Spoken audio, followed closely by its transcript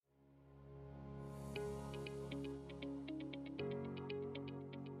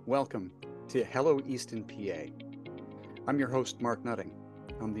Welcome to Hello Easton, PA. I'm your host, Mark Nutting.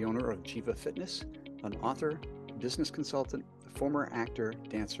 I'm the owner of Jiva Fitness, an author, business consultant, former actor,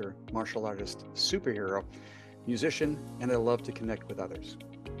 dancer, martial artist, superhero, musician, and I love to connect with others.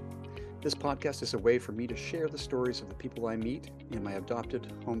 This podcast is a way for me to share the stories of the people I meet in my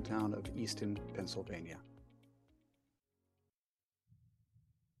adopted hometown of Easton, Pennsylvania.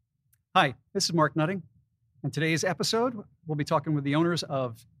 Hi, this is Mark Nutting, and today's episode, we'll be talking with the owners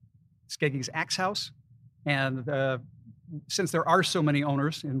of Skeggy's Axe House. And since there are so many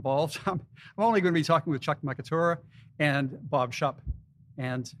owners involved, I'm only going to be talking with Chuck Makatura and Bob Shupp.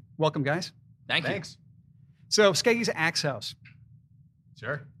 And welcome, guys. Thanks. So Skeggy's Axe House.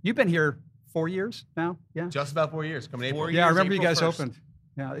 Sure. You've been here 4 years now? Yeah. Just about 4 years. Coming April. Yeah, I remember you guys 1st. opened.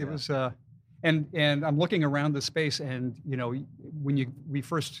 Yeah, it was. And I'm looking around the space, and you know,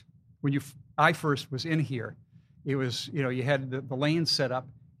 I first was in here, it was, you know, you had the lane set up,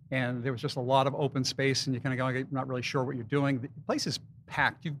 and there was just a lot of open space, and you kind of going, not really sure what you're doing. The place is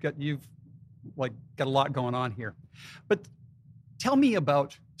packed. You've got a lot going on here. But tell me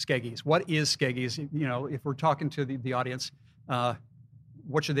about Skeggy's. What is Skeggy's? You know, if we're talking to the audience,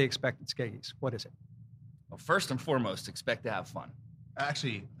 what should they expect at Skeggy's? What is it? Well, first and foremost, expect to have fun.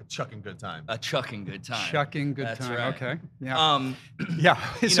 Actually, a chucking good time. A chucking good time. Chucking good That's time. right. Okay. Yeah. Yeah.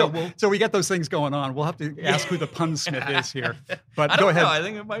 So So we get those things going on. We'll have to ask who the punsmith is here. But I go don't ahead. know. I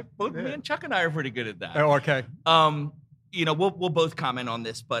think it might both me and Chuck and I are pretty good at that. Oh, okay. We'll both comment on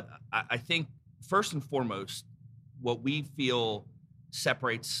this, but I think first and foremost, what we feel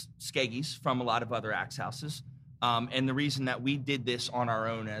separates Skeggy's from a lot of other axe houses, and the reason that we did this on our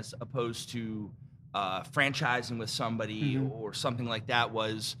own as opposed to franchising with somebody or something like that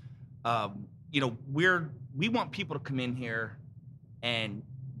was, we want people to come in here and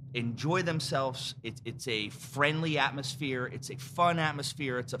enjoy themselves. It's a friendly atmosphere. It's a fun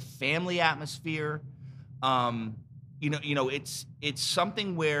atmosphere. It's a family atmosphere. It's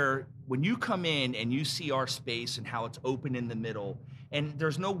something where when you come in and you see our space and how it's open in the middle, and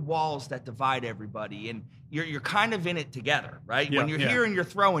there's no walls that divide everybody, and you're kind of in it together, right? Yeah, when you're here and you're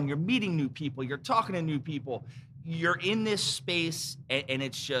throwing, you're meeting new people, you're talking to new people, you're in this space, and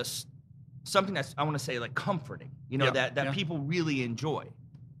it's just something that's, I want to say, like comforting, that people really enjoy.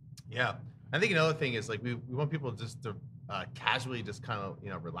 Yeah. I think another thing is like we want people just to casually just kind of,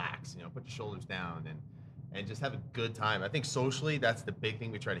 relax, put your shoulders down and just have a good time. I think socially, that's the big thing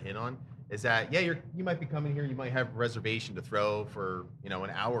we try to hit on is that, you might be coming here, you might have a reservation to throw for, an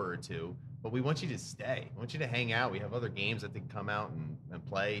hour or two, but we want you to stay. We want you to hang out. We have other games that they can come out and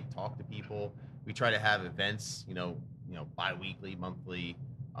play, talk to people. We try to have events, bi-weekly, monthly.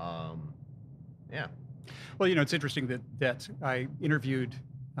 Yeah. Well, it's interesting that I interviewed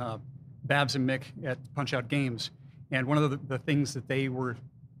Babs and Mick at Punch Out Games, and one of the things that they were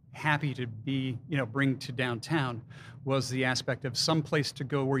happy to bring to downtown was the aspect of some place to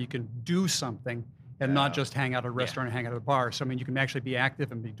go where you can do something and not just hang out at a restaurant and hang out at a bar. So, I mean, you can actually be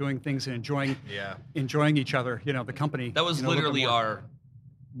active and be doing things and enjoying each other, the company. That was literally our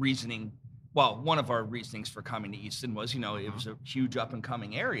reasoning. Well, one of our reasonings for coming to Easton was, it was a huge up and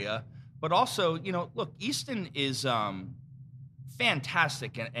coming area, but also, look, Easton is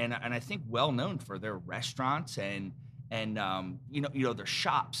fantastic and I think well known for their restaurants and their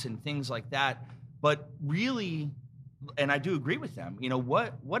shops and things like that. But really, and I do agree with them,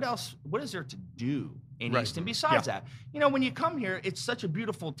 what else, what is there to do in Easton besides that? When you come here, it's such a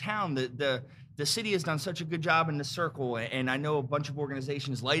beautiful town. The city has done such a good job in the circle, and I know a bunch of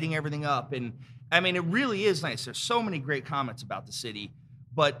organizations lighting everything up. And I mean, it really is nice. There's so many great comments about the city,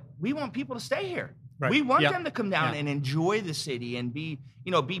 but we want people to stay here. Right. We want them to come down and enjoy the city and be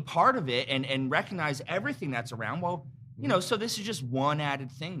part of it and recognize everything that's around. Well, so this is just one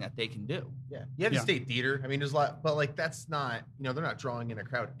added thing that they can do. Yeah. You have the State Theater. I mean, there's a lot, but like that's not, they're not drawing in a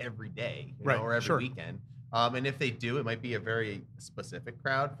crowd every day, or every weekend. And if they do, it might be a very specific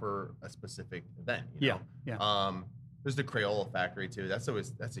crowd for a specific event. There's the Crayola Factory too. That's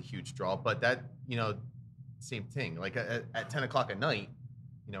a huge draw. But that, same thing. Like at 10 o'clock at night,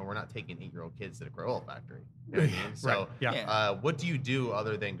 we're not taking 8-year-old kids to the Crayola Factory. So, what do you do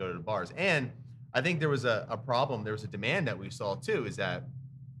other than go to the bars? And I think there was a problem. There was a demand that we saw too. Is that,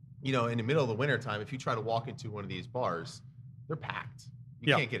 in the middle of the winter time, if you try to walk into one of these bars, they're packed.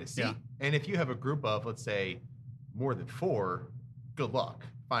 You can't get a seat. And if you have a group of, let's say, more than 4, good luck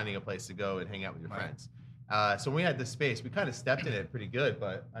finding a place to go and hang out with your friends. So when we had this space, we kind of stepped in it pretty good.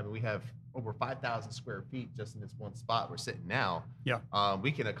 But I mean, we have over 5,000 square feet just in this one spot we're sitting now.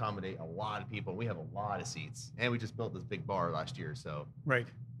 We can accommodate a lot of people. We have a lot of seats, and we just built this big bar last year. So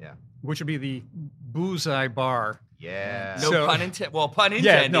which would be the Bullseye Bar Yeah. No pun intended. Well, pun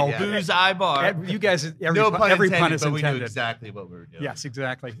intended. No, Booze Eye Bar. You guys, every no pun intended, pun is but we knew intended. exactly what we were doing. Yes,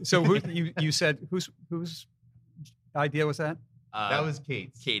 exactly. So you said whose idea was that? That was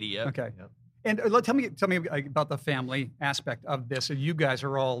Kate's. Katie. Yeah. Okay. Yep. And tell me about the family aspect of this. So you guys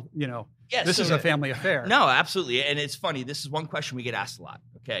are all, this is a family affair. No, absolutely. And it's funny. This is one question we get asked a lot.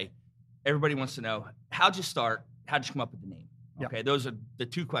 Okay. Everybody wants to know, how'd you start? How'd you come up with the name? Okay. Yeah. Those are the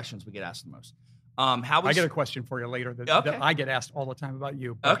two questions we get asked the most. I get a question for you later that I get asked all the time about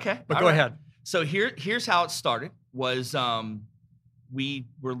you. But go ahead. So here's how it started. Was we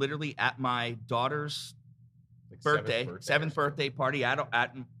were literally at my daughter's seventh birthday party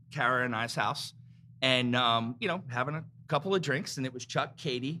at Kara and I's house, and having a couple of drinks, and it was Chuck,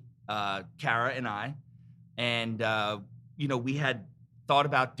 Katie, Kara, and I, and we had thought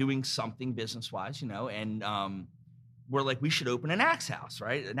about doing something business wise, and we're like, we should open an axe house,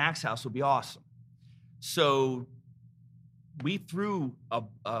 right? An axe house would be awesome. So we threw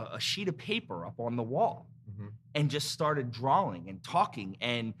a sheet of paper up on the wall and just started drawing and talking.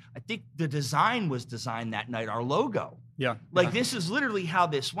 And I think the design was designed that night, our logo. Yeah. This is literally how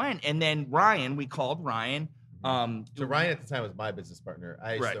this went. And then we called Ryan. So Ryan at the time was my business partner.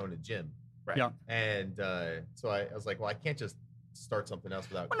 I used to own a gym. Right. Yeah. And so I was like, well, I can't just start something else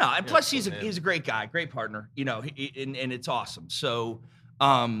without. Well, no, and plus he's a great guy, great partner, and it's awesome. So,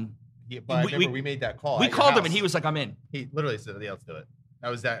 but we made that call. We called him and he was like, I'm in. He literally said, yeah, let's do it. That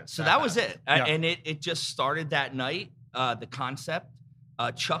was that. So that was it. Yeah. And it just started that night, the concept.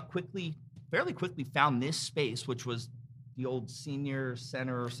 Chuck fairly quickly found this space, which was the old senior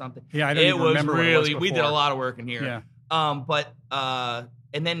center or something. Yeah, I don't even remember what it was we did a lot of work in here. Yeah.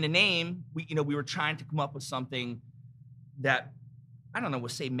 And then the name, we were trying to come up with something that, I don't know,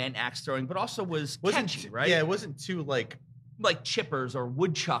 was say meant axe throwing, but also wasn't catchy, right? Yeah, it wasn't too like chippers or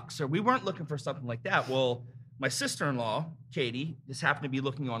woodchucks, or we weren't looking for something like that. Well, my sister-in-law, Katie, just happened to be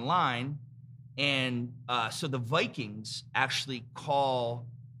looking online, and so the Vikings actually call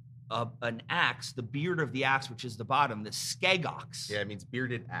an axe, the beard of the axe, which is the bottom, the Skeggox. Yeah, it means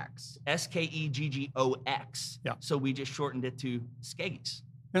bearded axe. Skeggox. Yeah. So we just shortened it to Skeggies.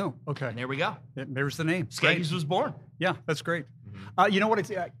 Oh, okay. And there we go. There's the name. Skeggies was born. Yeah, that's great. Mm-hmm. You know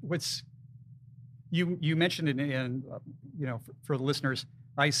what? What's you mentioned in for the listeners,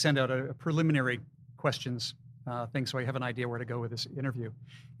 I send out a preliminary questions thing, so I have an idea where to go with this interview.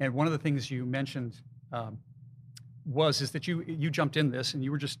 And one of the things you mentioned is that you jumped in this, and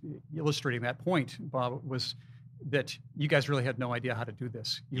you were just illustrating that point, Bob, was that you guys really had no idea how to do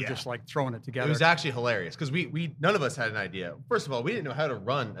this. You were just like throwing it together. It was actually hilarious because we none of us had an idea. First of all, we didn't know how to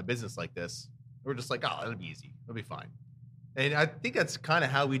run a business like this. We were just like, oh, it'll be easy. It'll be fine. And I think that's kind of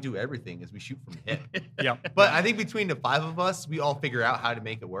how we do everything, is we shoot from the hip. Yeah. But I think between the five of us, we all figure out how to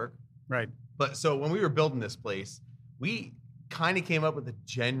make it work. Right. But so when we were building this place, we kind of came up with a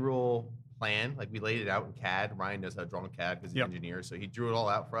general plan. Like, we laid it out in CAD. Ryan knows how to draw in CAD because he's an engineer. So he drew it all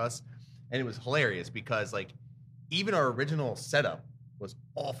out for us. And it was hilarious because, like, even our original setup was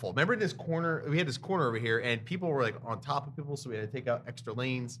awful. Remember this corner? We had this corner over here, and people were, like, on top of people, so we had to take out extra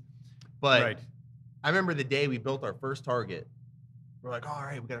lanes. But I remember the day we built our first target. We're like, all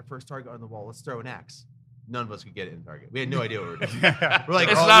right, we got our first target on the wall. Let's throw an axe. None of us could get it in target. We had no idea what we were doing. We're like,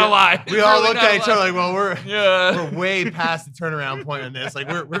 it's not a lie. We all looked at each other like, well, we're way past the turnaround point on this. Like,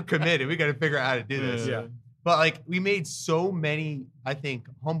 we're committed. We got to figure out how to do this. Yeah. But, like, we made so many, I think,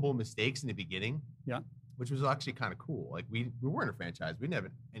 humble mistakes in the beginning. Yeah. Which was actually kind of cool. Like, we weren't a franchise. We didn't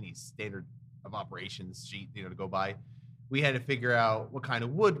have any standard of operations sheet, to go by. We had to figure out what kind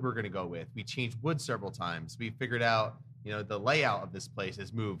of wood we're going to go with. We changed wood several times. We figured out, the layout of this place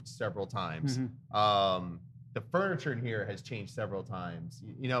has moved several times. Mm-hmm. The furniture in here has changed several times.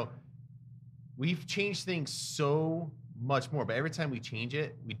 We've changed things so much more, but every time we change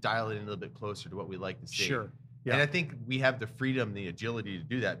it, we dial it in a little bit closer to what we like to see. Sure. Yeah. And I think we have the freedom, the agility to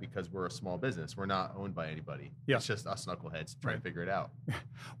do that because we're a small business. We're not owned by anybody. Yeah. It's just us knuckleheads trying to figure it out.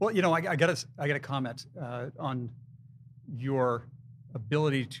 Well, I got a comment on your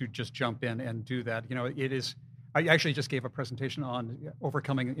ability to just jump in and do that. It is. I actually just gave a presentation on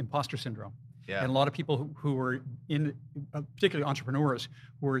overcoming imposter syndrome. Yeah. And a lot of people who are in, particularly entrepreneurs,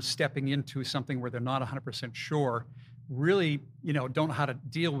 who are stepping into something where they're not 100% sure, really, don't know how to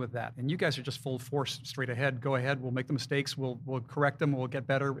deal with that. And you guys are just full force, straight ahead. Go ahead. We'll make the mistakes. We'll correct them. We'll get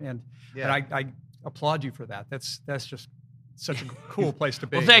better. And I applaud you for that. That's just such a cool place to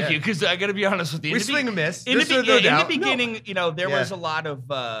be. Well, thank you, because I got to be honest with you. We swing and miss. In the beginning, there was a lot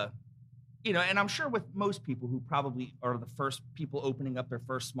of. And I'm sure with most people who probably are the first people opening up their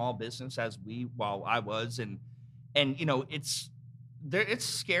first small business, while I was, and it's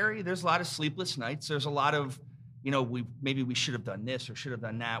scary. There's a lot of sleepless nights. There's a lot of, maybe we should have done this or should have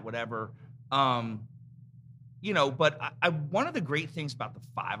done that, whatever. But one of the great things about the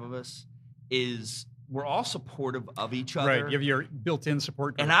five of us is we're all supportive of each other. Right, you have your built-in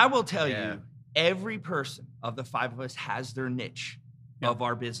support group. And I will tell you, every person of the five of us has their niche of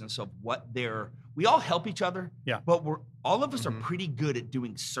our business, of what we all help each other, but all of us are pretty good at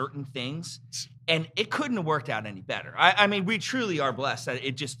doing certain things, and it couldn't have worked out any better. I mean, we truly are blessed that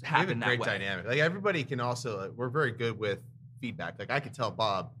it just happened that way. Great dynamic. Like everybody can also, we're very good with feedback. Like I could tell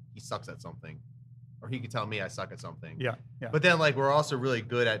Bob he sucks at something, or he could tell me I suck at something. Yeah. But then like we're also really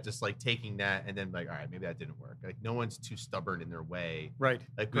good at just like taking that and then like, all right, maybe that didn't work. Like no one's too stubborn in their way. Right.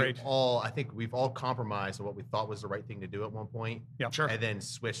 Like I think we've all compromised on what we thought was the right thing to do at one point. Yeah, sure. And then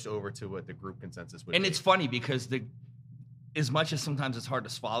switched over to what the group consensus would be. And it's funny because as much as sometimes it's hard to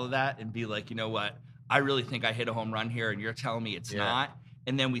swallow that and be like, you know what, I really think I hit a home run here and you're telling me it's not.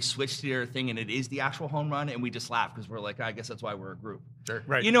 And then we switch to the other thing and it is the actual home run and we just laugh because we're like, I guess that's why we're a group. Sure.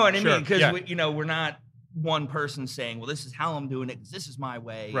 Right. You know what I mean? Because we're not one person saying, well, this is how I'm doing it because this is my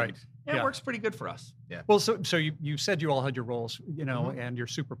way. Right. And it works pretty good for us. Yeah. Well, so you said you all had your roles, and your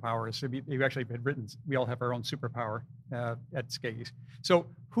superpowers. So you actually had written, we all have our own superpower at Skeggy's. So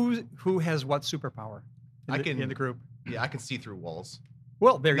who has what superpower in the group? Yeah, I can see through walls.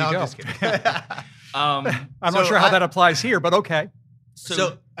 Well, there you go. I'm just kidding. I'm not sure how that applies here, but okay.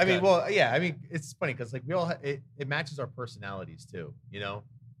 So I mean, it's funny because like we all it matches our personalities too.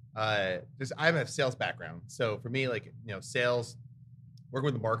 I have a sales background, so for me, like sales, working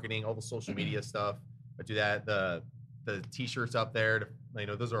with the marketing, all the social media stuff. I do that. The t-shirts up there,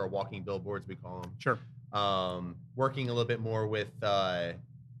 those are our walking billboards, we call them. Sure. Working a little bit more with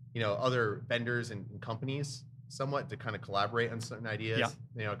other vendors and companies, somewhat to kind of collaborate on certain ideas.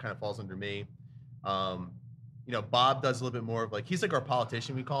 Yeah. It kind of falls under me. Bob does a little bit more of he's like our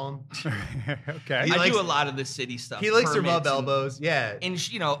politician, we call him. Okay. I do a lot of the city stuff. He likes to rub elbows. Yeah. And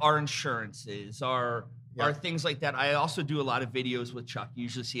our insurances, our things like that. I also do a lot of videos with Chuck. You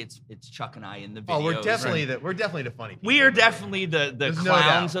usually see it's Chuck and I in the videos. Oh, we're definitely the funny people. We are definitely the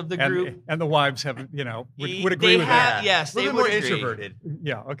clowns of the group. And the wives have, would agree with that. Yes, they would more introverted.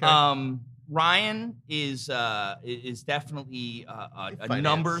 Yeah, okay. Ryan is definitely a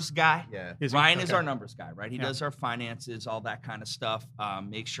numbers guy. Yeah. Ryan is our numbers guy, right? He does our finances, all that kind of stuff.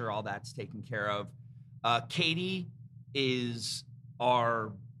 Make sure all that's taken care of. Katie is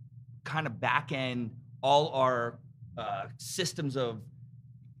our kind of back end, all our systems of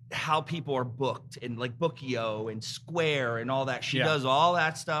how people are booked and like Bookio and Square and all that. She does all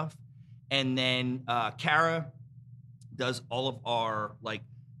that stuff. And then Kara does all of our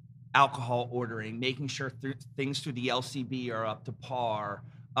alcohol ordering, making sure things through the LCB are up to par,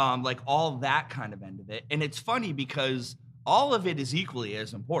 all that kind of end of it. And it's funny because all of it is equally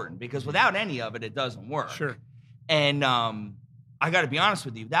as important because without any of it, it doesn't work. Sure. And I got to be honest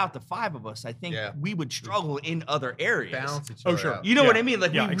with you, without the five of us, I think we would struggle in other areas. Balance each other sure. out. You know what I mean?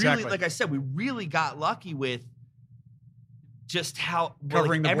 Exactly. Like I said, we really got lucky with just how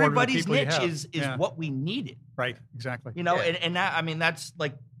covering everybody's niche is what we needed. Right, exactly. And that, I mean, that's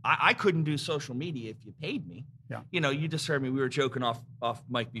I couldn't do social media if you paid me. Yeah. You just heard me. We were joking off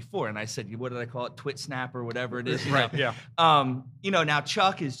mic before, and I said, "What did I call it? Twit snap or whatever it is." Right. Yeah. Now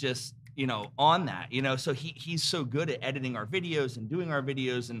Chuck is just on that. So he's so good at editing our videos and doing our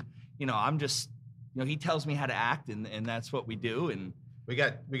videos, and I'm just he tells me how to act, and that's what we do. And we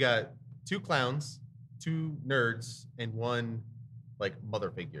got 2 clowns, 2 nerds, and 1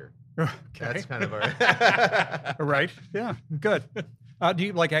 mother figure. Okay. That's kind of our right. Yeah. Good. Do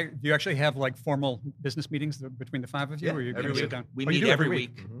you actually have formal business meetings between the 5 of you? Yeah, or you every sit week. down? We meet every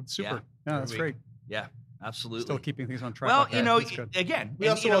week. Mm-hmm. Super. Yeah, that's great. Yeah, absolutely. Still keeping things on track. Well, that's good. again, we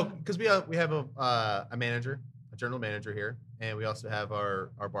also because we have a manager, a general manager here, and we also have our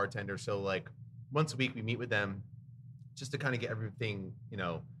bartender. So once a week we meet with them just to kind of get everything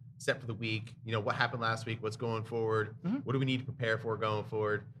set for the week. What happened last week, what's going forward, what do we need to prepare for going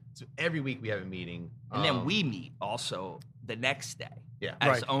forward. So every week we have a meeting, and then we meet also the next day. Yeah.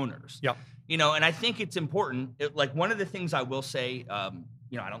 As owners. Yep. And I think it's important. One of the things I will say, I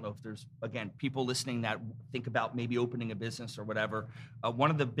don't know if there's, again, people listening that think about maybe opening a business or whatever.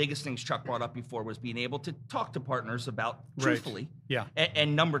 One of the biggest things Chuck brought up before was being able to talk to partners about truthfully. Yeah.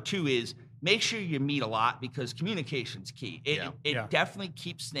 And number 2 is make sure you meet a lot because communication's key. It definitely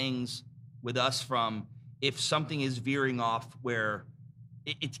keeps things with us from if something is veering off where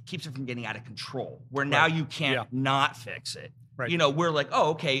it keeps it from getting out of control, where now you can't not fix it. Right. We're like,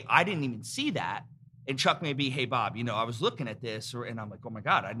 oh, okay, I didn't even see that. And Chuck may be, hey, Bob, I was looking at this, and I'm like, oh my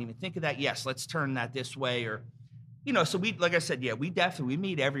God, I didn't even think of that. Yes, let's turn that this way. Or, so we, like I said, we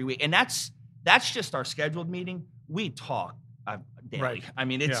meet every week. And that's That's just our scheduled meeting. We talk daily. Right. I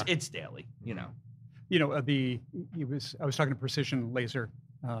mean, it's daily. You know. You know, I was talking to Precision Laser,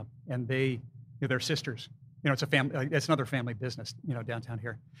 and they're sisters. You know, it's a family. It's another family business. You know, downtown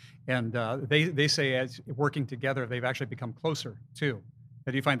here, and they say as working together, they've actually become closer too.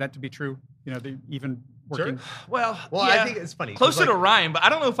 Do you find that to be true? You know, they even working. Sure. Well, yeah. I think it's funny. Closer to Ryan, but I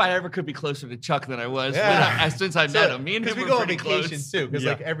don't know if I ever could be closer to Chuck than I was since I met him. Me and him we were go on pretty vacation close. too, because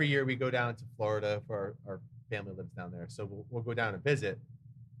like every year we go down to Florida for our family lives down there, so we'll go down and visit.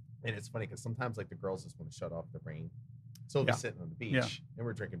 And it's funny because sometimes like the girls just want to shut off the brain. So we'll be sitting on the beach and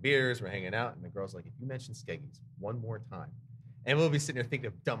we're drinking beers, we're hanging out, and the girl's like, if you mention Skeggy's one more time. And we'll be sitting there thinking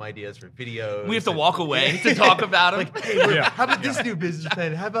of dumb ideas for videos. We have to walk away to talk about them. Like, hey, how about this new business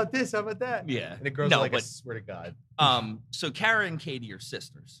plan? How about this? How about that? Yeah. And the girls are like, I swear to God. So Kara and Katie are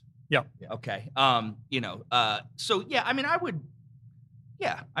sisters. Yeah. Okay. You know, so yeah, I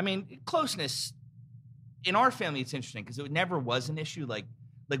mean, closeness in our family, it's interesting because it never was an issue. Like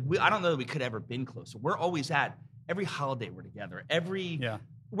I don't know that we could ever been closer. We're always every holiday we're together.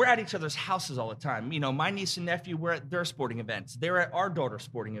 We're at each other's houses all the time. You know, my niece and nephew, we're at their sporting events. They're at our daughter's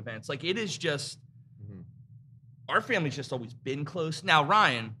sporting events. Like, it is just, our family's just always been close. Now,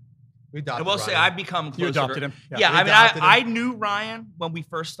 Ryan, I will say I've become closer. You adopted him. Yeah, I mean, I knew Ryan when we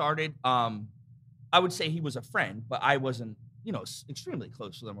first started. I would say he was a friend, but I wasn't, you know, extremely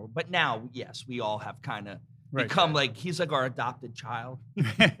close with him. But now, yes, we all have kind of become like, he's like our adopted child.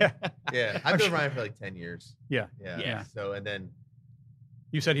 Yeah, I've known Ryan for like 10 years. Yeah. So, and then,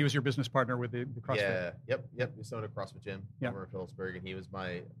 you said he was your business partner with the CrossFit. Yeah, yep. We owned a CrossFit gym over in Phillipsburg, and he was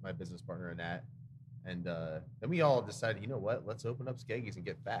my business partner in that. And then we all decided, you know what? Let's open up Skeggy's and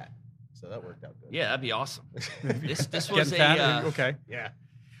get fat. So that worked out good. Yeah, that'd be awesome. This was okay. Yeah.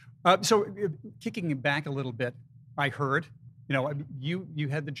 So kicking it back a little bit, I heard, you know, you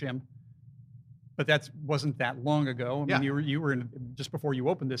had the gym, but that wasn't that long ago. I mean, you were in just before you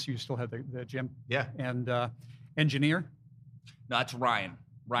opened this. You still had the gym. Yeah. And engineer. No, that's Ryan.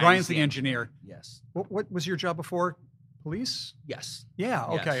 Ryan's the engineer. Yes. What was your job before? Police? Yes. Yeah.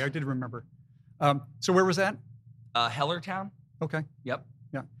 Okay. Yes. I did remember. So where was that? Hellertown. Okay. Yep.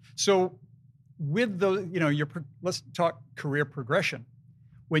 Yeah. So with the, you know, let's talk career progression.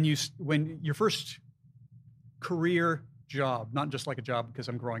 When your first career job, not just like a job because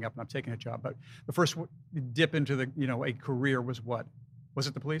I'm growing up and I'm taking a job, but the first dip into the, you know, a career was what? Was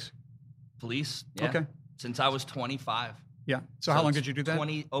it the police? Police. Yeah. Okay. Since I was 25. Yeah. So how long did you do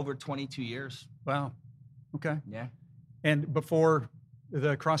that? Over 22 years. Wow. Okay. Yeah. And before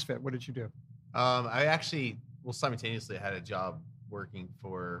the CrossFit, what did you do? I actually, simultaneously had a job working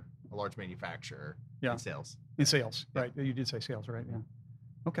for a large manufacturer in sales. In sales, right. You did say sales, right? Yeah.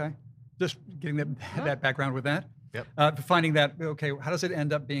 Okay. Just getting that background with that. Yep. Finding that, okay, how does it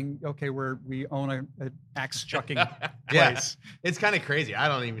end up being, okay, where we own an axe chucking place? It's kind of crazy. I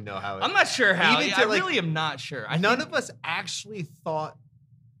don't even know how. I'm not sure how. I really am not sure. None of us actually thought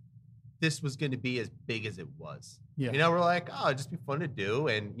this was going to be as big as it was. Yeah. You know, we're like, oh, it'd just be fun to do.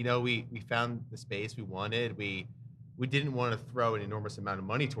 And, you know, we found the space we wanted. We didn't want to throw an enormous amount of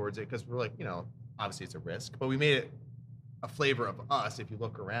money towards it because we're like, you know, obviously it's a risk, but we made it a flavor of us. If you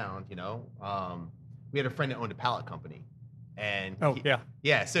look around, you know, we had a friend that owned a pallet company, and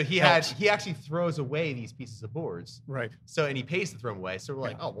so he actually throws away these pieces of boards, right? So and he pays to throw them away. So we're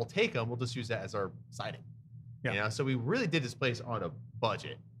like, oh, we'll take them. We'll just use that as our siding, you know. So we really did this place on a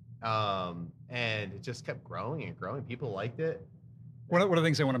budget, and it just kept growing and growing. People liked it. One of the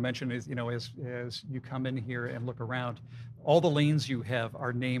things I want to mention is, you know, as you come in here and look around, all the lanes you have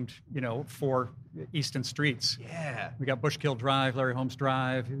are named, you know, for Easton streets. Yeah. We got Bushkill Drive, Larry Holmes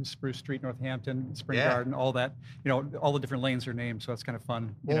Drive, Spruce Street, Northampton, Spring Garden, all that. You know, all the different lanes are named, so it's kind of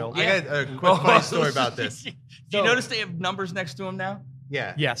fun. You know, I got a quick funny story about this. Do you notice they have numbers next to them now?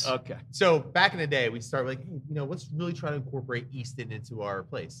 Yeah. Yes. Okay. So back in the day, we started like, hey, you know, let's really try to incorporate Easton into our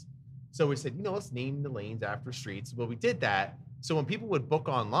place. So we said, you know, let's name the lanes after streets. Well, we did that. So when people would book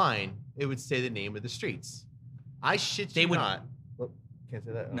online, it would say the name of the streets. I shit you not. Well, can't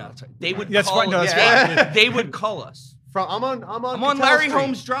say that. No, sorry. They would. That's call fine. No, us. that's fine. They would call us. I'm on Larry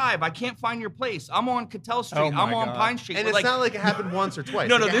Holmes Drive. I can't find your place. I'm on Cattell Street. I'm on Pine Street. And it's not like it happened once or twice.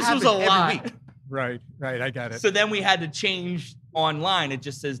 No, this was a lot. Right. I got it. So then we had to change online. It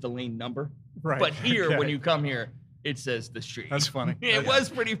just says the lane number. Right. But here, when you come here, it says the street. That's funny. It was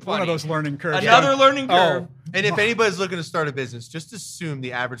pretty funny. One of those learning curves. Another learning curve. And if anybody's looking to start a business, just assume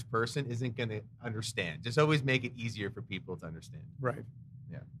the average person isn't going to understand. Just always make it easier for people to understand. Right.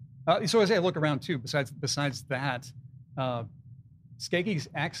 Yeah. So as I look around too, besides that, Skeggy's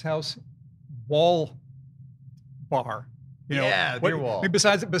Axe House wall bar, beer wall. I mean,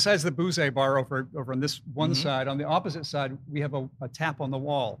 besides the booze bar over on this one side, on the opposite side, we have a tap on the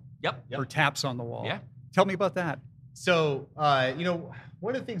wall. Yep. Or taps on the wall. Yeah. Tell me about that. So,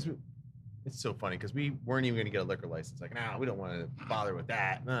 one of the things, it's so funny because we weren't even going to get a liquor license. Like, nah, we don't want to bother with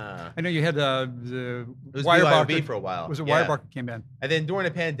that. Nah. I know you had the BYOB for a while. It was a wire bar came in. And then during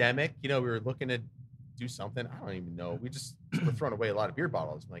the pandemic, we were looking to do something. I don't even know. We just were throwing away a lot of beer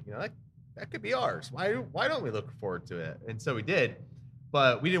bottles. I'm like, that could be ours. Why don't we look forward to it? And so we did,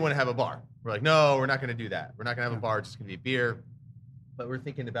 but we didn't want to have a bar. We're like, no, we're not going to do that. We're not going to have a bar. It's just going to be beer. But we're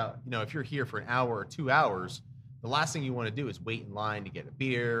thinking about, if you're here for an hour or 2 hours, the last thing you want to do is wait in line to get a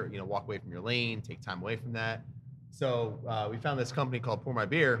beer, walk away from your lane, take time away from that. So we found this company called Pour My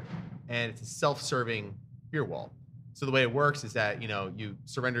Beer, and it's a self-serving beer wall. So the way it works is that, you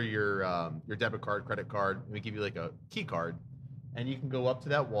surrender your debit card, credit card, and we give you like a key card, and you can go up to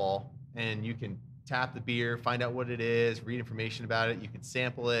that wall and you can tap the beer, find out what it is, read information about it. You can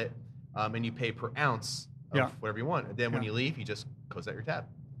sample it, and you pay per ounce of whatever you want. And then when you leave, you just close out your tab.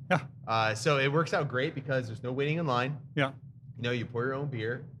 Yeah. So it works out great because there's no waiting in line. Yeah. You pour your own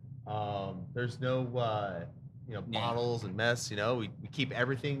beer. There's no bottles and mess. We keep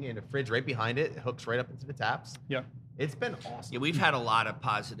everything in a fridge right behind it. It hooks right up into the taps. Yeah. It's been awesome. Yeah, we've had a lot of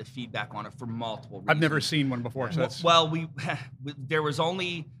positive feedback on it for multiple reasons. I've never seen one before. So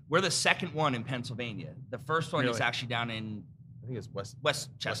we're the second one in Pennsylvania. The first one is actually down in, I think it's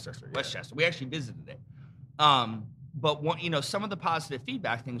Westchester. Yeah. Westchester. We actually visited it. But some of the positive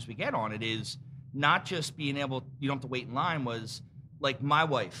feedback things we get on it is not just being able, you don't have to wait in line, was like my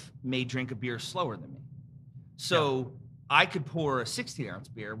wife may drink a beer slower than me. So I could pour a 16-ounce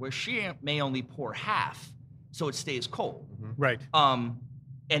beer where she may only pour half, so it stays cold. Right.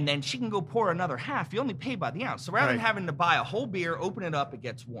 And then she can go pour another half. You only pay by the ounce. So rather than having to buy a whole beer, open it up, it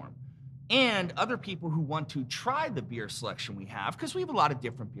gets warm. And other people who want to try the beer selection we have, because we have a lot of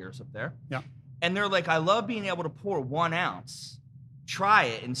different beers up there. Yeah. And they're like, I love being able to pour 1 ounce, try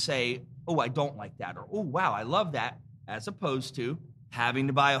it and say, oh, I don't like that. Or, oh, wow, I love that. As opposed to having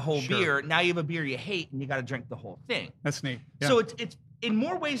to buy a whole beer. Now you have a beer you hate and you got to drink the whole thing. That's neat. Yeah. So it's in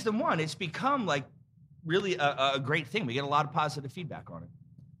more ways than one, it's become like really a great thing. We get a lot of positive feedback on it.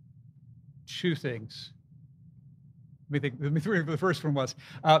 2 things. Let me think. The first one was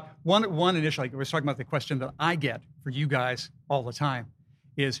one initially. I was talking about the question that I get for you guys all the time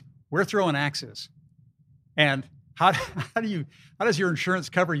is we're throwing axes, and how does your insurance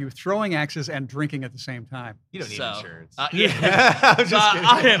cover you throwing axes and drinking at the same time? You don't need insurance.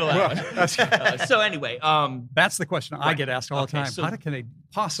 I'll handle that. So anyway, that's the question I get asked all the time. So, how can they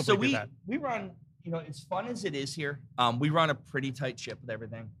possibly do that? We run. As fun as it is here, we run a pretty tight ship with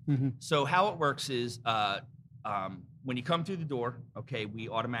everything. Mm-hmm. So how it works is when you come through the door, we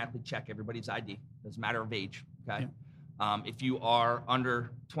automatically check everybody's ID. Doesn't matter of age, okay? Yeah. If you are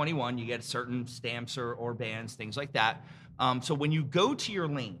under 21, you get certain stamps or bands, things like that. So when you go to your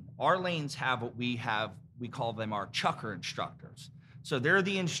lane, our lanes have what we have. We call them our chucker instructors. So they're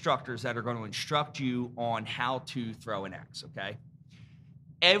the instructors that are going to instruct you on how to throw an X, okay?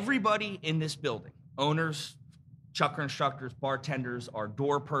 Everybody in this building, owners, chucker instructors, bartenders, our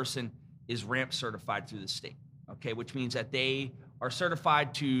door person is ramp certified through the state, okay? Which means that they are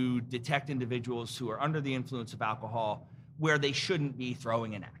certified to detect individuals who are under the influence of alcohol where they shouldn't be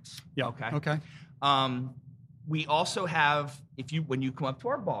throwing an axe. Yeah. Okay. We also have, when you come up to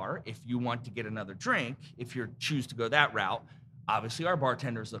our bar, if you want to get another drink, if you choose to go that route, obviously our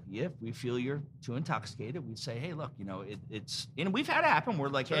bartenders look at you. If we feel you're too intoxicated, we say, hey, look, it's, and we've had it happen. We're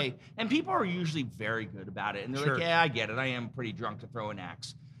like, hey, and people are usually very good about it. And they're like, yeah, I get it. I am pretty drunk to throw an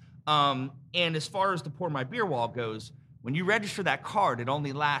axe. And as far as the Pour My Beer wall goes, when you register that card, it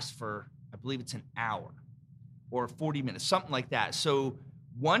only lasts for, I believe it's an hour or 40 minutes, something like that. So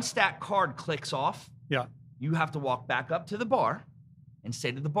once that card clicks off, you have to walk back up to the bar and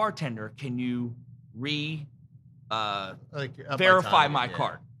say to the bartender, can you verify my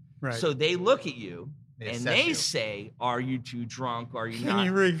card? Right. So they look at you and they say, are you too drunk? Are you not? Can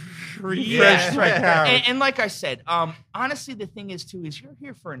you refresh my card? And like I said, honestly, the thing is too, is you're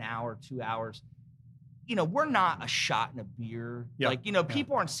here for an hour, 2 hours. We're not a shot in a beer.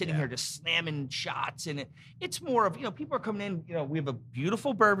 People aren't sitting here just slamming shots in it. It's more of, people are coming in, we have a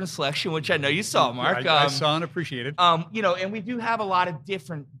beautiful bourbon selection, which I know you saw, Mark. I saw and appreciated. And we do have a lot of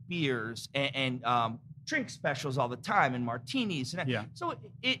different beers and drink specials all the time and martinis. So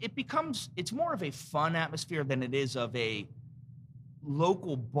it's more of a fun atmosphere than it is of a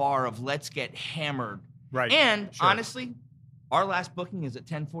local bar of let's get hammered. Right. And honestly, Our last booking is at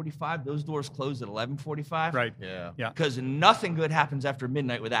 10:45. Those doors close at 11:45. Right. Yeah. Because nothing good happens after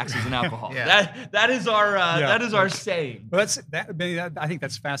midnight with axes and alcohol. That is our saying. Well, I think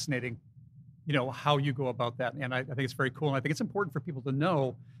that's fascinating. How you go about that, and I think it's very cool. And I think it's important for people to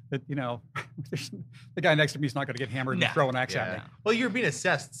know that the guy next to me is not going to get hammered and throw an axe at me. Well, you're being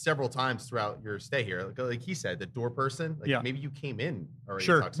assessed several times throughout your stay here. Like he said, the door person. Maybe you came in already.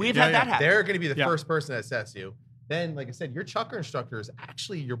 Sure, we've had that happen. They're going to be the first person to assess you. Then, like I said, your chucker instructor is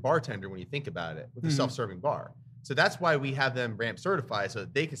actually your bartender when you think about it with a self-serving bar. So that's why we have them ramp certified so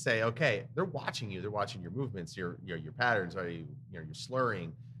that they can say, okay, they're watching you. They're watching your movements, your patterns. Are you you're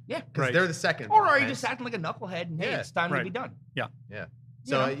slurring? Yeah, because they're the second. Or are you just acting like a knucklehead and hey, it's time to be done? Yeah.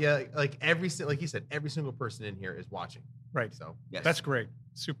 So like he said, every single person in here is watching. Right. So that's great.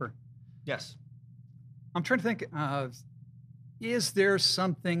 Super. Yes. I'm trying to think. Is there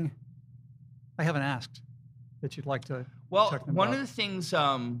something I haven't asked that you'd like to? Well, one of the things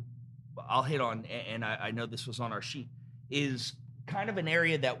I'll hit on, and I know this was on our sheet, is kind of an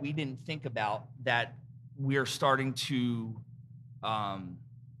area that we didn't think about that we're starting to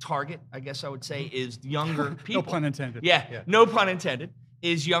target, I guess I would say, is younger people. No pun intended. Yeah, no pun intended,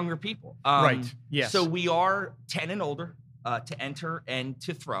 is younger people. Right, yes. So we are 10 and older to enter and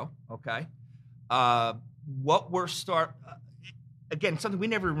to throw, okay? What we're again, something we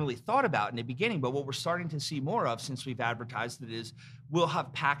never really thought about in the beginning, but what we're starting to see more of since we've advertised it is we'll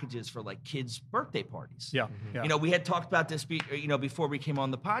have packages for like kids' birthday parties. Yeah. We had talked about this, before we came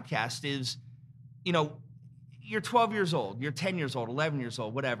on the podcast is, you're 12 years old, you're 10 years old, 11 years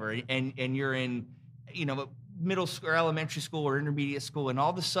old, whatever, and you're in, middle school or elementary school or intermediate school, and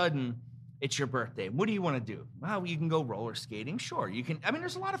all of a sudden it's your birthday. What do you want to do? Well, you can go roller skating. Sure, you can. I mean,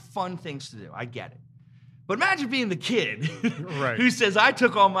 there's a lot of fun things to do. I get it. But imagine being the kid who says, I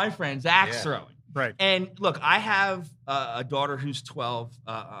took all my friends axe throwing. Right. And look, I have a daughter who's 12.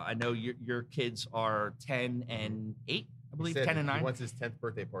 I know your kids are 10 and 8, I believe, 10 and 9. He wants his 10th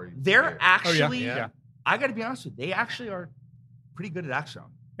birthday party. They're actually, I got to be honest with you, they actually are pretty good at axe throwing.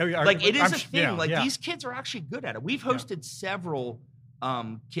 Like, it is a thing. These kids are actually good at it. We've hosted several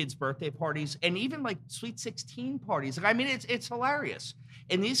kids' birthday parties and even like Sweet 16 parties. Like, I mean, it's hilarious.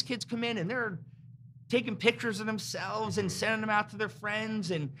 And these kids come in and they're taking pictures of themselves and sending them out to their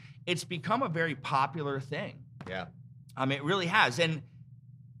friends, and it's become a very popular thing. Yeah. It really has. And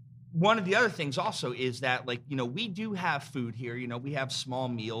one of the other things also is that, like, we do have food here. We have small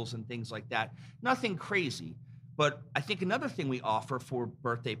meals and things like that. Nothing crazy. But I think another thing we offer for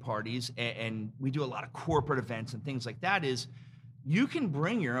birthday parties, and we do a lot of corporate events and things like that, is you can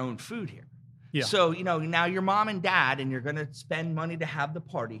bring your own food here. Yeah. So, now your mom and dad, and you're going to spend money to have the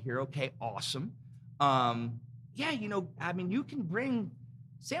party here. Okay, awesome. You can bring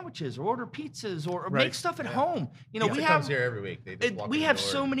sandwiches or order pizzas or make stuff at home. Pizza comes here every week. We have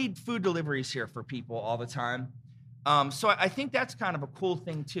so many food deliveries here for people all the time. So I think that's kind of a cool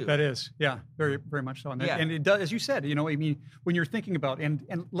thing too. That is, very, very much so. And it does, as you said, when you're thinking about,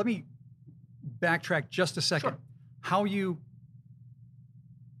 and let me backtrack just a second. Sure. How you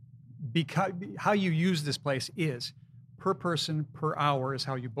use this place is per person, per hour is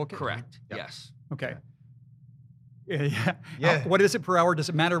how you book it. Correct. Yes. Okay. Yeah. What is it per hour? Does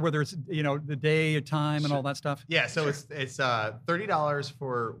it matter whether it's the day, time, and all that stuff? Yeah. So it's $30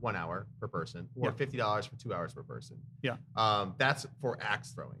 for 1 hour per person, or $50 for 2 hours per person. Yeah. That's for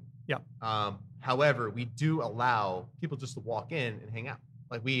axe throwing. Yeah. However, we do allow people just to walk in and hang out.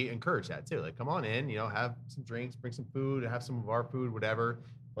 Like, we encourage that too. Like, come on in, have some drinks, bring some food, have some of our food, whatever.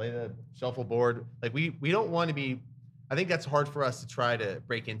 Play the shuffleboard. Like, we don't want to be. I think that's hard for us to try to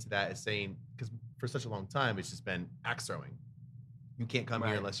break into that, as saying, because for such a long time it's just been axe throwing. You can't come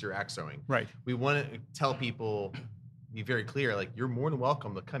here unless you're axe throwing. Right. We want to tell people, be very clear, like, you're more than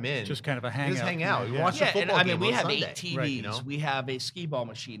welcome to come in. Just kind of a hangout. Just hang out. You watch the football game we have Sunday, 8 TVs. We have a skee ball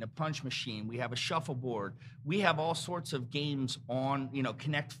machine, a punch machine. We have a shuffleboard. We have all sorts of games on,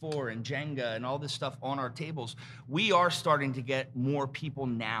 Connect 4 and Jenga and all this stuff on our tables. We are starting to get more people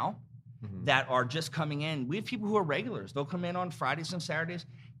now that are just coming in. We have people who are regulars. They'll come in on Fridays and Saturdays.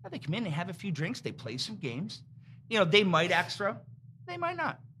 They come in, they have a few drinks, they play some games. They might axe throw, they might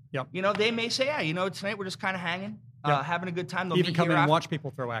not. Yep. They may say, tonight we're just kind of hanging, having a good time. They'll even come in and watch people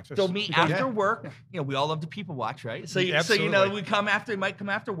throw axes. They'll meet after work. We all love to people watch, right? So we might come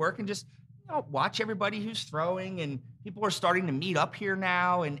after work and just watch everybody who's throwing, and people are starting to meet up here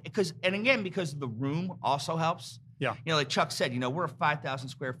now, and because the room also helps. Yeah. Like Chuck said, we're a 5,000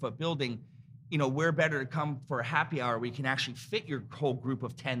 square foot building. We're better to come for a happy hour where you can actually fit your whole group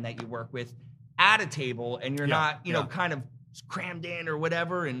of 10 that you work with at a table, and you're not, kind of crammed in or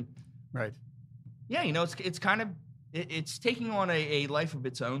whatever. And right. Yeah, it's kind of it's taking on a life of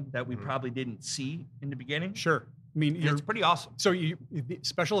its own that we probably didn't see in the beginning. Sure. I mean, it's pretty awesome. So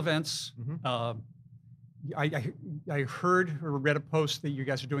special events. I heard or read a post that you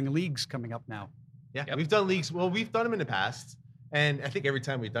guys are doing leagues coming up now. Yeah, we've done leagues. Well, we've done them in the past, and I think every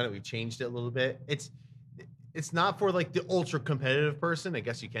time we've done it, we've changed it a little bit. It's not for like the ultra competitive person. I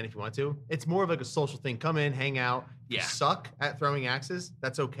guess you can if you want to. It's more of like a social thing. Come in, hang out. If you suck at throwing axes,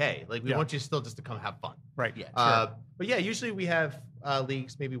 that's okay. Like we want you still just to come have fun. Right. Yeah. But yeah, usually we have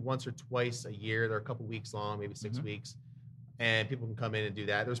leagues maybe once or twice a year. They're a couple weeks long, maybe 6 weeks, and people can come in and do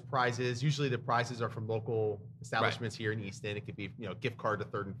that. There's prizes. Usually the prizes are from local establishments here in Easton. It could be gift card to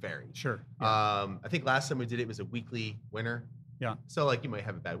Third and Ferry. Sure. I think last time we did it was a weekly winner. Yeah. So like you might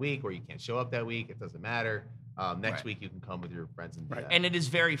have a bad week or you can't show up that week. It doesn't matter. Next week you can come with your friends and do that. And it is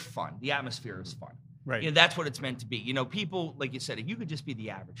very fun. The atmosphere is fun. Right. That's what it's meant to be. People, like you said, you could just be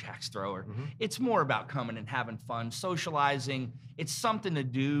the average axe thrower. It's more about coming and having fun, socializing. It's something to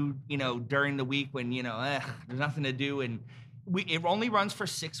do, during the week when, there's nothing to do. And it only runs for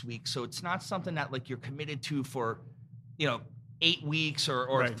 6 weeks. So it's not something that like you're committed to for, 8 weeks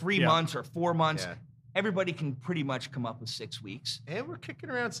or 3 months or 4 months. Yeah. Everybody can pretty much come up with 6 weeks. And we're kicking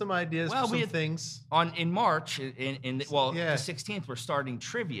around some ideas for some things. In March, the 16th, we're starting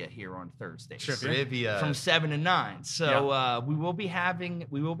trivia here on Thursdays. Trivia. From 7 to 9. So we will be having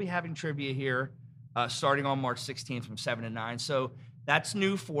trivia here starting on March 16th from 7 to 9. So that's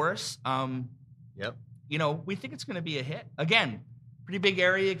new for us. We think it's going to be a hit. Again, pretty big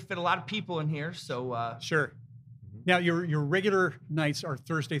area, fit a lot of people in here. So sure. Now your regular nights are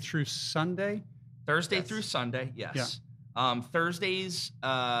Thursday through Sunday. Thursday through Sunday, yes. Yeah. Thursdays,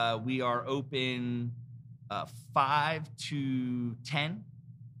 we are open 5 to 10,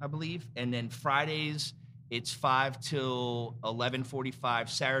 I believe. And then Fridays, it's 5 till 11:45.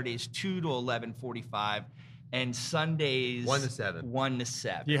 Saturdays, 2 to 11:45. And Sundays, 1 to 7. 1 to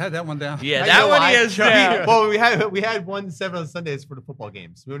 7. You had that one down. Yeah, that one is down. Well, we had 1 to 7 on Sundays for the football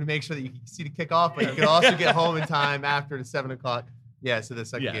games. We want to make sure that you can see the kickoff, but you can also get home in time after the 7 o'clock. Yeah, so the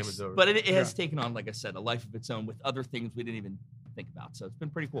second game was over. But it has taken on, like I said, a life of its own with other things we didn't even think about. So it's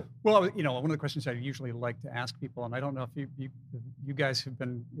been pretty cool. Well, one of the questions I usually like to ask people, and I don't know if you guys have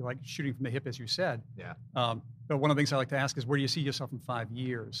been like shooting from the hip, as you said. Yeah. But one of the things I like to ask is, where do you see yourself in 5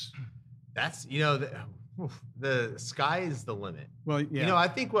 years? That's, the sky is the limit. Well, yeah. I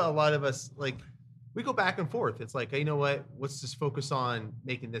think what a lot of us, like, we go back and forth. It's like, hey, you know what? Let's just focus on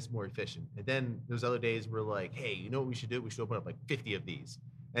making this more efficient. And then there's other days we're like, hey, you know what we should do? We should open up like 50 of these.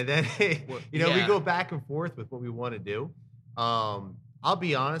 And then, we go back and forth with what we want to do. I'll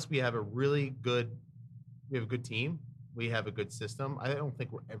be honest, we have a good team. We have a good system. I don't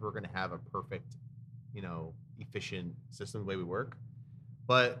think we're ever going to have a perfect, efficient system the way we work.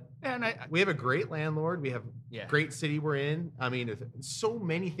 But we have a great landlord. We have great city we're in. I mean, there's so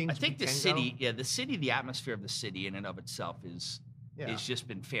many things. I think the city, the atmosphere of the city in and of itself is just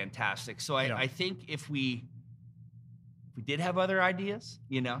been fantastic. So I think if we did have other ideas,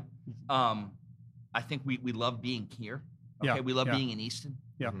 I think we love being here. Okay, we love being in Easton.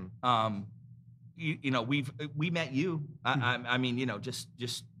 Yeah. We met you. I mean,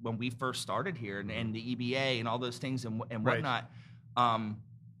 just when we first started here and the EBA and all those things and whatnot.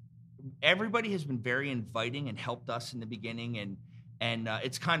 Everybody has been very inviting and helped us in the beginning, and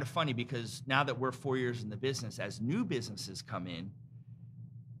it's kind of funny because now that we're 4 years in the business, as new businesses come in,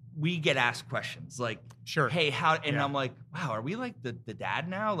 we get asked questions like, "Sure, hey, how?" And I'm like, "Wow, are we like the dad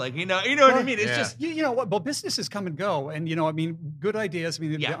now?" Like, you know what I mean? It's just you know what? Well, businesses come and go, and good ideas. I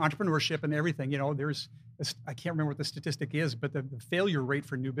mean, the entrepreneurship and everything. There's I can't remember what the statistic is, but the failure rate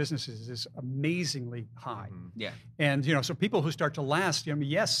for new businesses is amazingly high. Yeah. And, so people who start to last,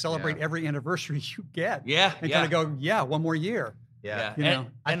 celebrate every anniversary you get. Yeah. And kind of go, one more year. Yeah.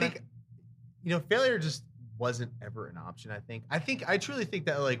 I think, failure just wasn't ever an option, I truly think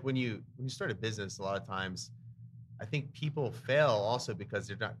that, like, when you start a business, a lot of times, I think people fail also because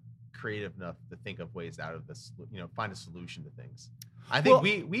they're not creative enough to think of ways out of this, find a solution to things. I think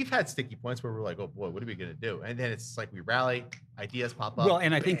we've had sticky points where we're like, oh boy, what are we going to do? And then it's like we rally, ideas pop up. Well,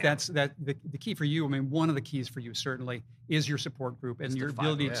 and I think that's the key for you. I mean, one of the keys for you certainly is your support group and your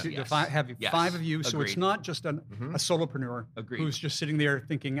ability to have 5 of you. So it's not just a solopreneur who's just sitting there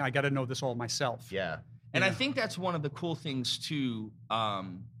thinking, I got to know this all myself. Yeah. And I think that's one of the cool things too.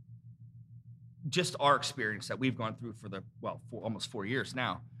 Just our experience that we've gone through for almost 4 years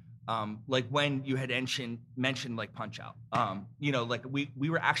now. Like when you had mentioned like Punch Out, like we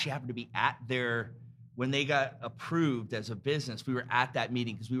were actually happened to be at their, when they got approved as a business, we were at that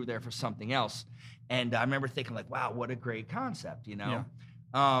meeting because we were there for something else. And I remember thinking like, wow, what a great concept,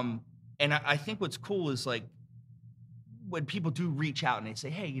 And I think what's cool is like, when people do reach out and they say,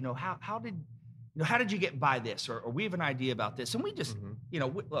 hey, how did you get by this? Or we have an idea about this. And we just,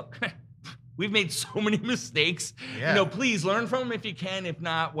 look, we've made so many mistakes. Yeah. Please learn from them if you can. If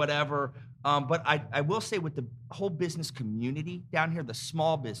not, whatever. But I will say with the whole business community down here, the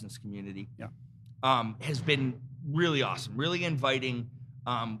small business community has been really awesome, really inviting.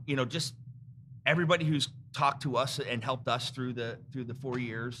 Just everybody who's talked to us and helped us through the 4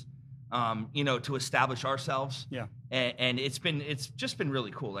 years, to establish ourselves. Yeah. And it's just been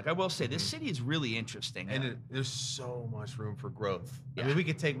really cool. Like I will say, this city is really interesting. And there's so much room for growth. Yeah. I mean,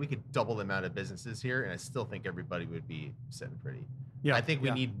 we could double the amount of businesses here, and I still think everybody would be sitting pretty. Yeah. I think we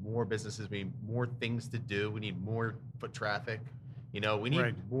need more businesses. We need more things to do. We need more foot traffic. We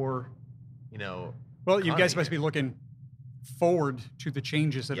need more, Well, you guys must be looking forward to the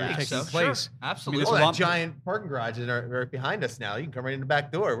changes that are taking place. Sure. Absolutely. I mean, that giant parking garage is right behind us now. You can come right in the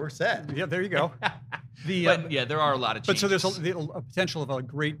back door. We're set. Yeah, there you go. There are a lot of changes. But so there's a potential of a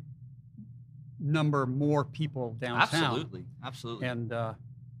great number more people downtown. Absolutely. And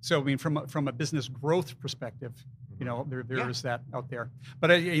so, I mean, from a business growth perspective, there is that out there. But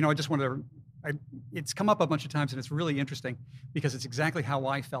I just wanted to. It's come up a bunch of times, and it's really interesting because it's exactly how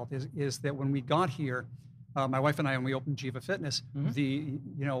I felt. Is that when we got here, my wife and I, when we opened Jiva Fitness,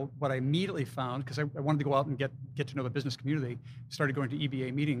 what I immediately found, because I wanted to go out and get to know the business community, started going to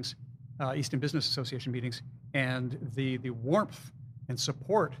EBA meetings, Easton Business Association meetings, and the warmth and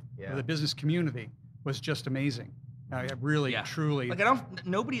support of the business community was just amazing. I really, truly. Like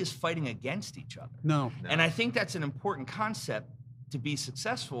nobody is fighting against each other. No. And I think that's an important concept to be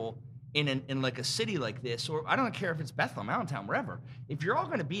successful in like a city like this, or I don't care if it's Bethlehem, Allentown, wherever. If you're all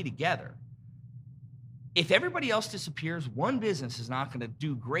going to be together, if everybody else disappears, one business is not going to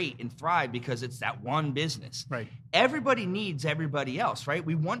do great and thrive because it's that one business. Right. Everybody needs everybody else, right?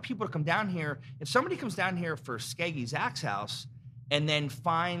 We want people to come down here. If somebody comes down here for Skeggy's Axe House and then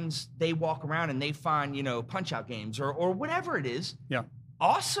they walk around and they find, punch-out games or whatever it is,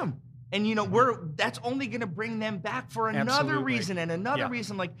 awesome. And, that's only going to bring them back for another reason and another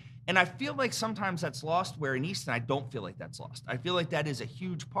reason. And I feel like sometimes that's lost, where in Easton, I don't feel like that's lost. I feel like that is a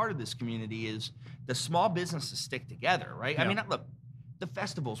huge part of this community, is the small businesses stick together, right? Yeah. I mean, look, the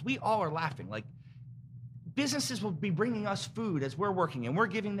festivals, we all are laughing. Like, businesses will be bringing us food as we're working, and we're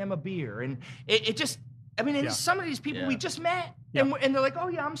giving them a beer. And it just, I mean, and some of these people we just met, and they're like, oh,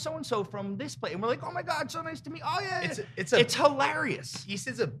 yeah, I'm so-and-so from this place. And we're like, oh, my God, so nice to meet. Oh, yeah, it's hilarious.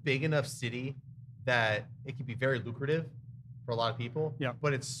 Easton's a big enough city that it can be very lucrative for a lot of people,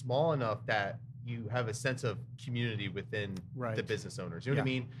 but it's small enough that you have a sense of community within the business owners. You know what I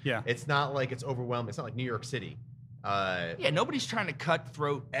mean? Yeah. It's not like it's overwhelming. It's not like New York City. Nobody's trying to cut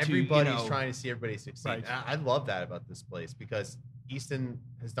throat. Everybody's trying to see everybody succeed. Right. I love that about this place, because Easton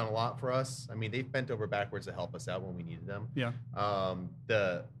has done a lot for us. I mean, they've bent over backwards to help us out when we needed them. Yeah.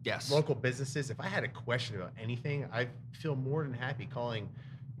 The local businesses, if I had a question about anything, I feel more than happy calling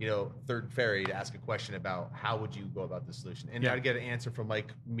Third Ferry to ask a question about how would you go about the solution, and I'd get an answer from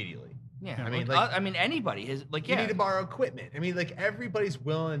immediately. Yeah, I mean, anybody has you need to borrow equipment. I mean, everybody's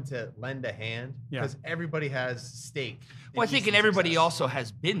willing to lend a hand because everybody has stake. Well, I think, and everybody also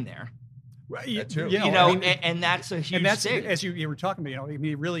has been there. Right. That too. And that's a huge thing. As you were talking about, I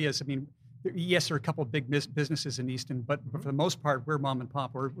mean, it really is. I mean, yes, there are a couple of big businesses in Easton, but for the most part, we're mom and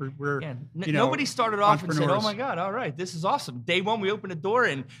pop. We're nobody started off and said, "Oh my God, all right, this is awesome." Day one, we opened a door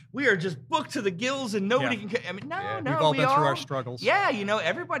and we are just booked to the gills, and nobody can. I mean, no, we've all been through our struggles. Yeah,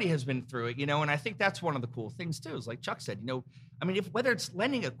 everybody has been through it, and I think that's one of the cool things too. Is like Chuck said, I mean, whether it's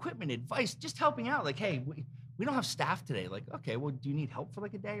lending equipment, advice, just helping out, like, hey, we don't have staff today. Like, okay, well, do you need help for a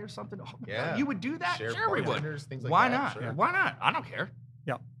day or something? Oh my God, you would do that? Sure, we would. Things like Why that, not? sure. Why not? I don't care.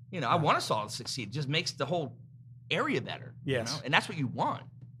 Yeah. I want us all to succeed. It just makes the whole area better. Yes. And that's what you want.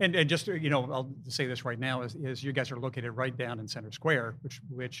 And just, I'll say this right now is you guys are located right down in Center Square, which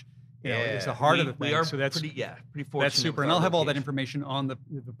is the heart of the thing. We are so that's pretty fortunate. That's super. And I'll have all that information on the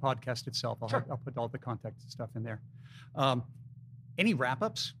podcast itself. I'll put all the contact stuff in there. Any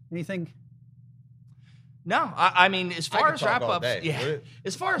wrap-ups? Anything? No, I mean, as far as wrap-ups,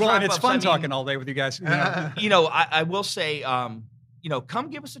 as far as wrap-ups, and it's fun talking all day with you guys. I will say, come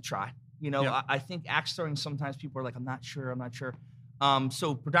give us a try. I think axe throwing, sometimes people are like, I'm not sure.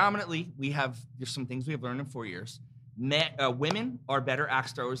 So predominantly, there's some things we have learned in 4 years. Women are better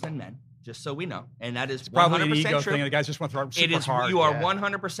axe throwers than men, just so we know. And that is probably 100% an ego true. thing. The guys just want to throw super hard. You are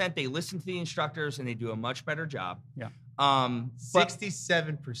 100%. They listen to the instructors, and they do a much better job. Yeah.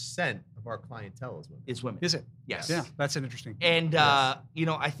 67% of our clientele is women. Is it? Yes. Yeah, that's an interesting. And,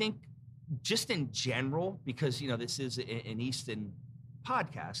 I think just in general, because, this is an Easton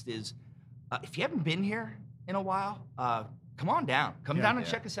podcast, is if you haven't been here, in a while, come on down. Come down and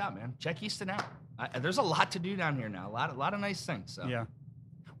check us out, man. Check Easton out. There's a lot to do down here now. A lot of nice things. So. Yeah.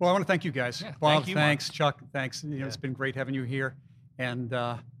 Well, I want to thank you guys. Yeah, Bob, thank you, thanks. Mark. Chuck, thanks. It's been great having you here. And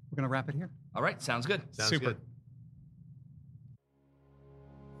we're going to wrap it here. All right. Sounds good. Sounds Super. good.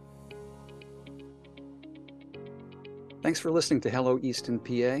 Thanks for listening to Hello Easton,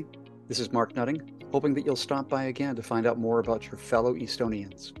 PA. This is Mark Nutting, hoping that you'll stop by again to find out more about your fellow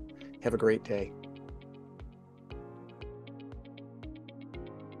Eastonians. Have a great day.